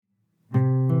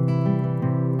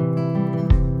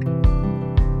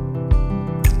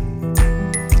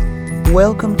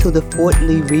Welcome to the Fort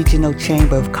Lee Regional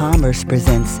Chamber of Commerce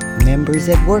presents Members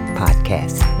at Work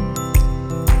podcast.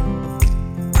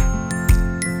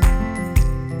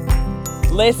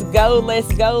 Let's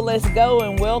go,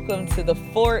 and welcome to the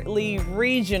Fort Lee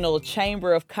Regional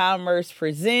Chamber of Commerce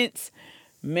presents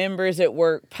Members at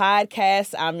Work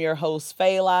podcast. I'm your host,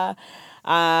 Fela,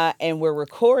 and we're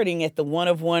recording at the One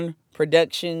of One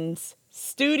Productions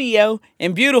studio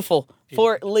in beautiful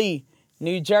Fort Lee,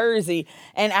 New Jersey.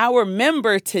 And our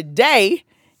member today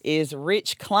is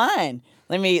Rich Klein.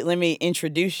 Let me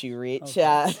introduce you, Rich.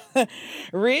 Okay.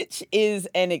 Rich is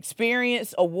an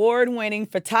experienced award-winning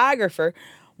photographer.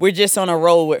 We're just on a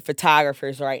roll with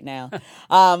photographers right now.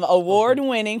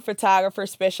 Award-winning photographer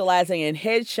specializing in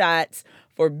headshots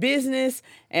for business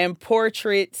and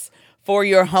portraits for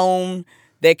your home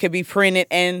that could be printed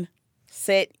and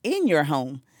set in your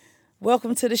home.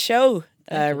 Welcome to the show,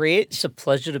 Rich. It's a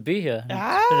pleasure to be here.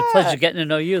 It's been a pleasure getting to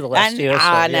know you the last year or so.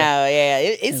 I know, yeah.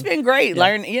 It's been great.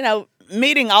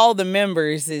 Meeting all the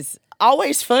members is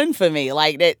always fun for me.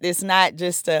 Like that, it's not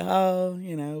just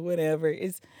whatever.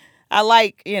 I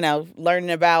like,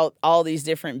 learning about all these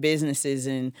different businesses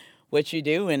and what you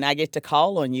do, and I get to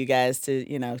call on you guys to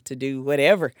do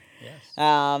whatever.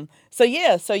 Yes.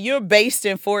 So you're based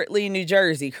in Fort Lee, New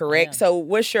Jersey, correct? So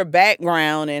what's your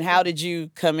background and how did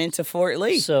you come into Fort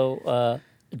Lee? So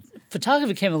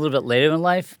photography came a little bit later in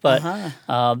life, but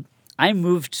I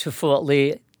moved to Fort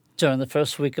Lee during the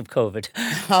first week of COVID.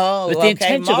 With the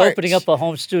intention of opening up a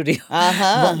home studio.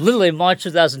 Literally March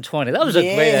 2020. That was a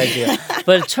great idea.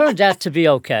 But it turned out to be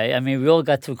okay. I mean, we all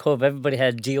got through COVID. Everybody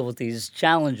had to deal with these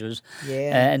challenges.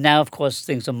 Yeah. And now, of course,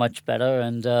 things are much better.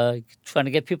 And trying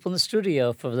to get people in the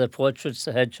studio for their portraits,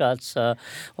 the headshots,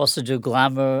 also do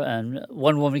glamour. And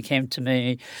one woman came to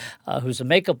me who's a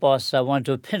makeup artist. I wanted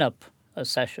to do a pinup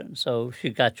session. So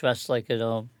she got dressed like,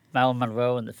 Marilyn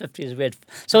Monroe in the 50s.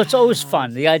 So it's always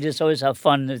fun. The idea is always have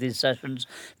fun with these sessions.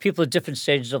 People at different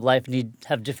stages of life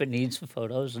have different needs for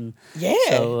photos, and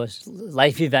so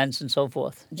life events and so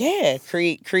forth. Yeah,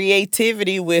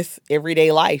 creativity with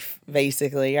everyday life,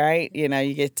 basically, right? You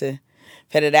get to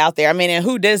put it out there. I mean, and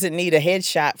who doesn't need a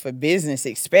headshot for business,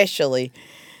 especially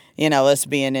us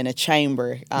being in a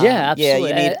chamber. Absolutely. Yeah,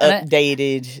 you need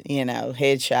updated,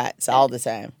 headshots all the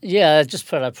time. Yeah, I just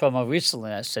put out a promo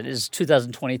recently. I said, is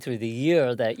 2023 the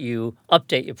year that you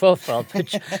update your profile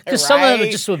picture? Because some of them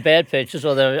are just with bad pictures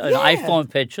or they're an iPhone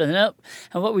picture. And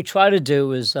what we try to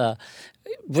do is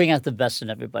bring out the best in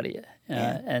everybody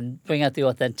and bring out the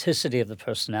authenticity of the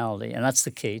personality. And that's the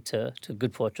key to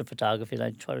good portrait photography. And I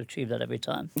try to achieve that every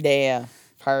time. Yeah.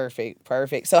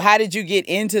 Perfect. So how did you get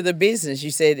into the business? You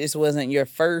said this wasn't your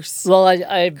first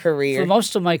career. For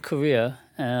most of my career,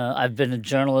 I've been a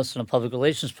journalist and a public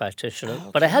relations practitioner.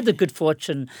 Okay. But I had the good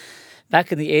fortune,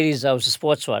 back in the 80s, I was a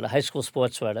sports writer, high school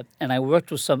sports writer, and I worked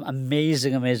with some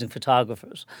amazing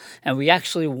photographers. And we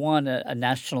actually won a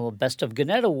national Best of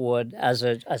Gannett Award as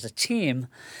a team.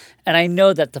 And I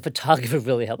know that the photography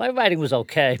really helped. My writing was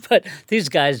okay, but these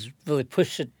guys really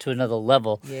pushed it to another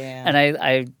level. Yeah. And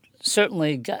I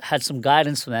certainly had some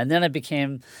guidance from that. And then I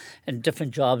became, in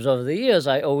different jobs over the years,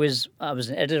 I was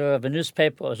an editor of a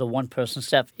newspaper. I was a one-person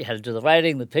staff. You had to do the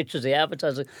writing, the pictures, the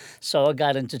advertising. So I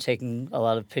got into taking a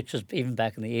lot of pictures, even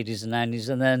back in the 80s and 90s.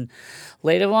 And then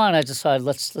later on, I decided,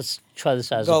 let's try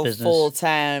this as a business. Go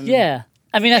full-time. Yeah.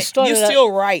 I mean, I started... You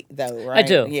still write, though, right? I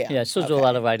do. Yeah, I still do a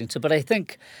lot of writing, too. But I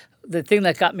think the thing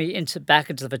that got me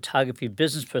back into the photography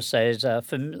business, per se, is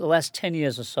for the last 10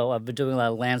 years or so, I've been doing a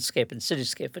lot of landscape and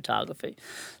cityscape photography.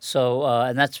 So,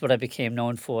 and that's what I became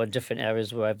known for in different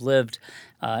areas where I've lived.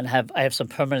 And I have some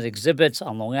permanent exhibits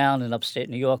on Long Island in upstate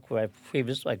New York, where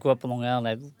I grew up in Long Island.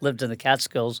 I lived in the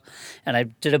Catskills, and I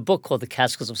did a book called The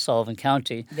Catskills of Sullivan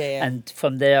County. Yeah. And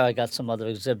from there, I got some other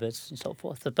exhibits and so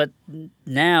forth. But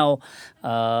now,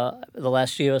 the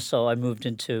last year or so, I moved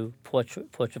into portrait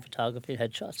photography,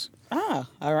 headshots. Oh,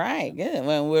 all right, good.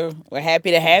 Well, we're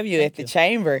happy to have you at the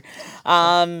chamber.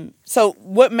 So,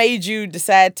 what made you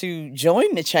decide to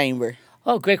join the chamber?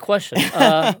 Oh, great question.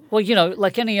 Well,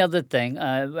 like any other thing,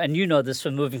 and you know this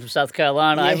from moving from South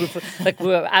Carolina,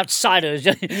 we're outsiders.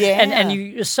 And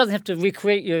you suddenly have to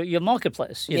recreate your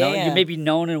marketplace. You may be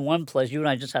known in one place. You and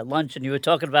I just had lunch, and you were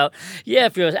talking about,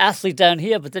 if you're an athlete down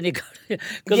here, but then you go to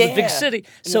the big city.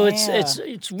 So it's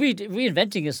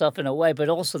reinventing yourself in a way, but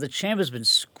also the chamber's been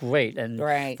great, and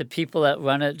the people that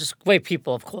run it, just great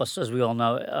people, of course, as we all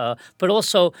know, but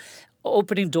also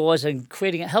opening doors and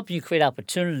helping you create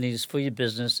opportunities for your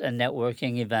business and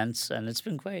networking events, and it's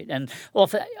been great. And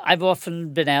I've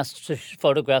often been asked to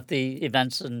photograph the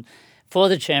events and for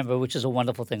the chamber, which is a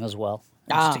wonderful thing as well.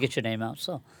 just to get your name out.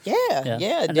 So yeah, and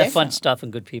definitely. they're fun stuff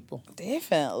and good people.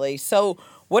 Definitely. So,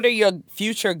 what are your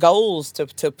future goals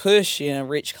to push,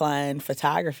 Rich Klein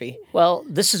Photography? Well,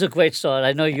 this is a great start.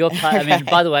 I know I mean,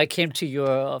 by the way, I came to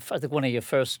your, I think one of your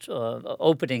first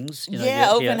openings.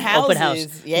 Open houses. Open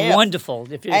house. Yeah. Wonderful.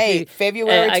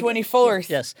 February 24th.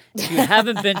 Yes. If you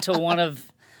haven't been to one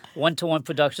of One-to-One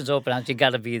Productions open house, you got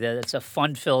to be there. It's a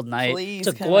fun-filled night. Please it's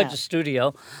a come gorgeous out.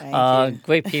 studio. Thank you.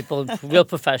 Great people, real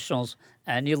professionals.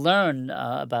 And you learn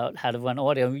about how to run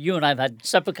audio. You and I have had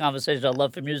separate conversations about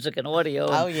love for music and audio.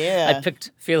 Oh, yeah. I picked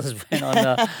Fearless Brain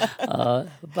on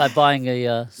by buying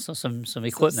some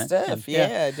equipment. Some stuff,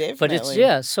 definitely.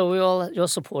 But so we all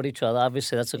support each other.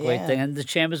 Obviously, that's a great thing. And the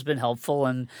chamber's been helpful.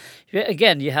 And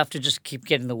again, you have to just keep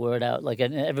getting the word out. Like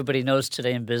everybody knows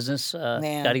today in business, you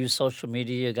got to use social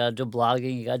media. You got to do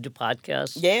blogging. You got to do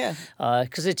podcasts. Yeah.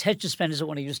 Because the attention span isn't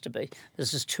what it used to be.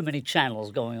 There's just too many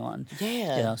channels going on.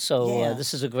 Yeah.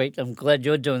 This is I'm glad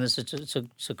you're doing this.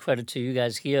 It's a credit to you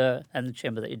guys here and the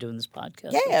chamber that you're doing this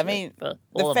podcast. Yeah, I mean, the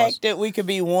fact that we could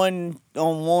be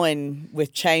one-on-one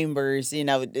with chambers,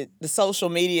 the social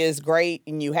media is great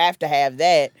and you have to have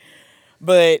that.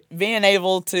 But being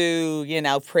able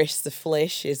to, press the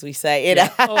flesh, as we say,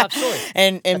 absolutely,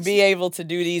 and be able to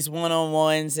do these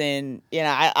one-on-ones, and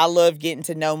I love getting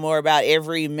to know more about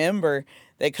every member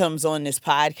that comes on this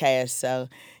podcast. So.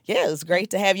 Yeah, it's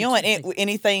great to have you on.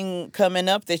 Anything coming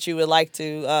up that you would like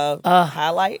to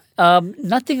highlight?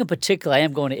 Nothing in particular. I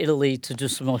am going to Italy to do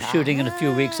some more shooting in a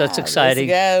few weeks. That's exciting.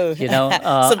 Let's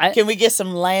go. Can we get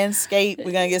some landscape?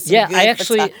 We're going to get some good I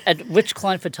actually, at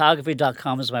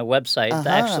richkleinphotography.com is my website.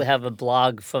 I actually have a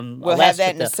blog from We'll have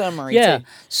that in the summary, too.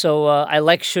 So I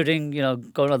like shooting,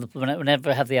 going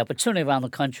whenever I have the opportunity around the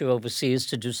country, overseas,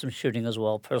 to do some shooting as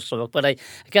well, personal work. But I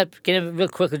got real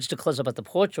quickly, just to close up about the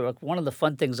portrait work, one of the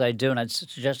fun things I do, and I'd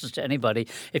suggest this to anybody,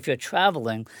 if you're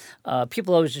traveling,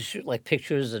 people always just shoot like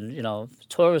pictures and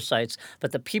tourist sites,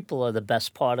 but the people are the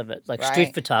best part of it, like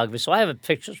street photography. So I have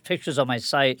pictures on my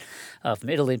site from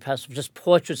Italy, just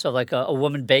portraits of like a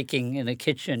woman baking in a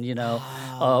kitchen,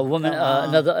 a woman,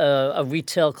 a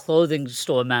retail clothing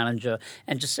store manager,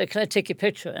 and just say, "Can I take your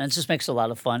picture?" And it just makes it a lot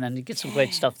of fun, and you get some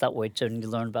great stuff that way too, and you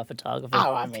learn about photography.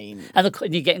 Oh, I mean, and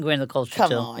you get ingrained in the culture too.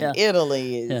 Come on,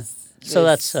 Italy is. Yeah. So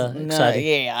that's exciting.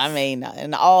 Yeah, I mean,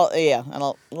 and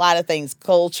a lot of things,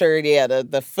 culture,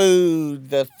 the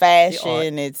food, the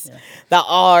fashion, the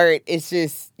art, it's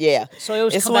just, So I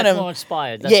always come back more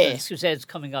inspired. That's it's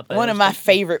coming up. One of my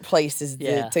favorite places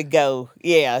to go.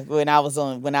 Yeah, when I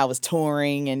was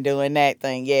touring and doing that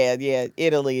thing. Yeah,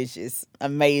 Italy is just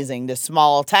amazing. The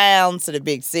small towns to the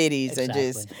big cities and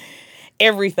just.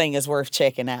 Everything is worth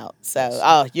checking out.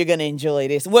 So, you're going to enjoy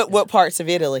this. What parts of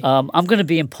Italy? I'm going to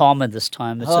be in Parma this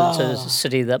time. It's a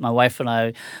city that my wife and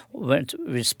I went.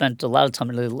 We spent a lot of time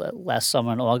in Italy last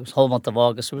summer in August, whole month of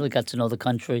August. We really got to know the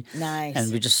country. Nice.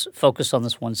 And we just focused on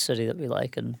this one city that we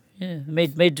like, and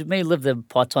may live there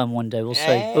part time one day. We'll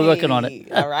see. We're working on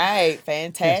it. All right,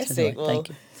 fantastic. Anyway, thank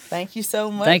you. Thank you so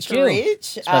much, Thank you.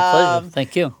 Rich. It's my pleasure.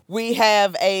 Thank you. We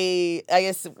have I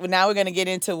guess now we're going to get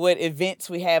into what events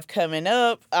we have coming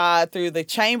up through the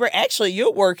chamber. Actually,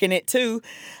 you're working it too.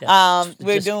 Yes.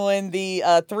 We're doing the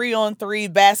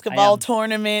 3-on-3 basketball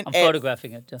tournament. I'm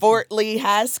photographing it. Fort Lee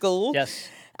High School. Yes.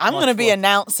 I'm going to be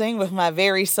announcing with my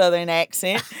very southern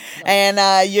accent, and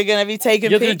you're going to be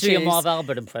taking pictures. You're going to do your Marv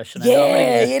Albert impression. Yeah,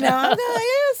 I'm going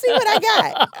to see what I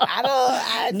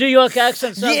got. New York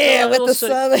accent. With the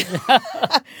southern.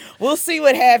 We'll see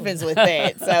what happens with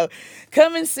that. So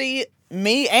come and see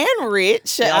me and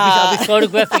Rich. I'll be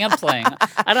photographing and playing.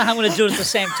 I don't know how I'm going to do it at the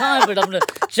same time,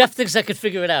 but Jeff thinks I could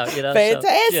figure it out.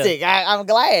 Fantastic. So, I'm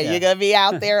glad you're going to be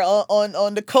out there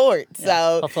on the court.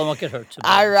 So hopefully I won't get hurt too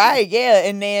bad. All right,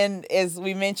 and then as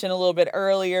we mentioned a little bit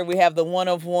earlier, we have the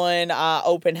one-of-one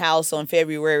open house on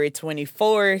February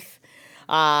 24th.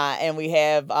 And we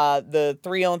have the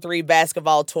 3-on-3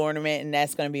 basketball tournament, and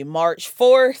that's going to be March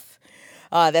 4th.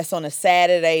 That's on a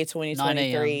Saturday,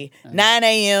 2023, 9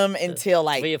 a.m. until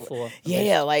like 3 or 4.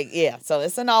 So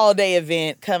it's an all-day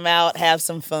event. Come out, have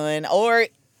some fun, or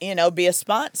be a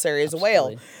sponsor as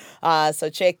well. So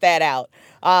check that out.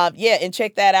 And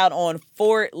check that out on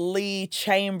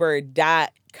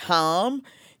fortleechamber.com.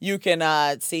 You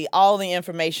can see all the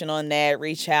information on that.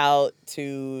 Reach out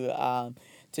to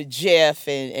Jeff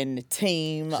and the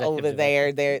team over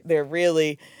there. They're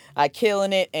really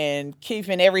killing it and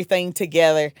keeping everything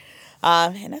together.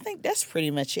 And I think that's pretty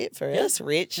much it for us,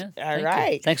 Rich. Yeah, All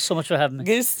right. Thanks so much for having me.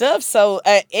 Good stuff. So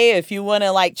if you want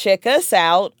to check us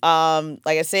out,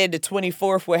 like I said, the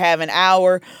 24th, we're having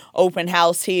our open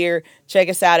house here. Check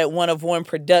us out at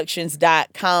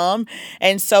oneofoneproductions.com.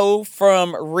 And so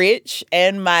from Rich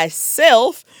and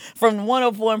myself from One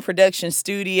of One Production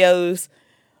Studios,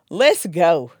 let's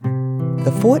go.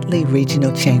 The Fort Lee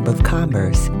Regional Chamber of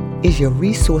Commerce is your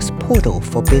resource portal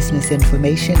for business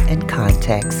information and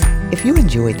contacts. If you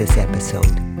enjoyed this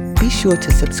episode, be sure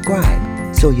to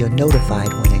subscribe so you're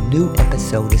notified when a new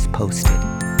episode is posted.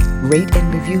 Rate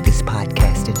and review this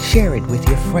podcast and share it with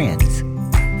your friends.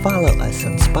 Follow us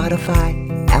on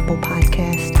Spotify, Apple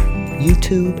Podcast,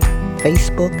 YouTube,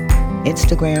 Facebook,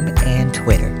 Instagram, and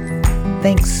Twitter.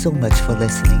 Thanks so much for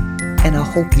listening, and I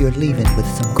hope you're leaving with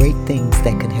some great things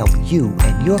that can help you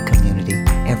and your community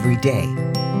every day.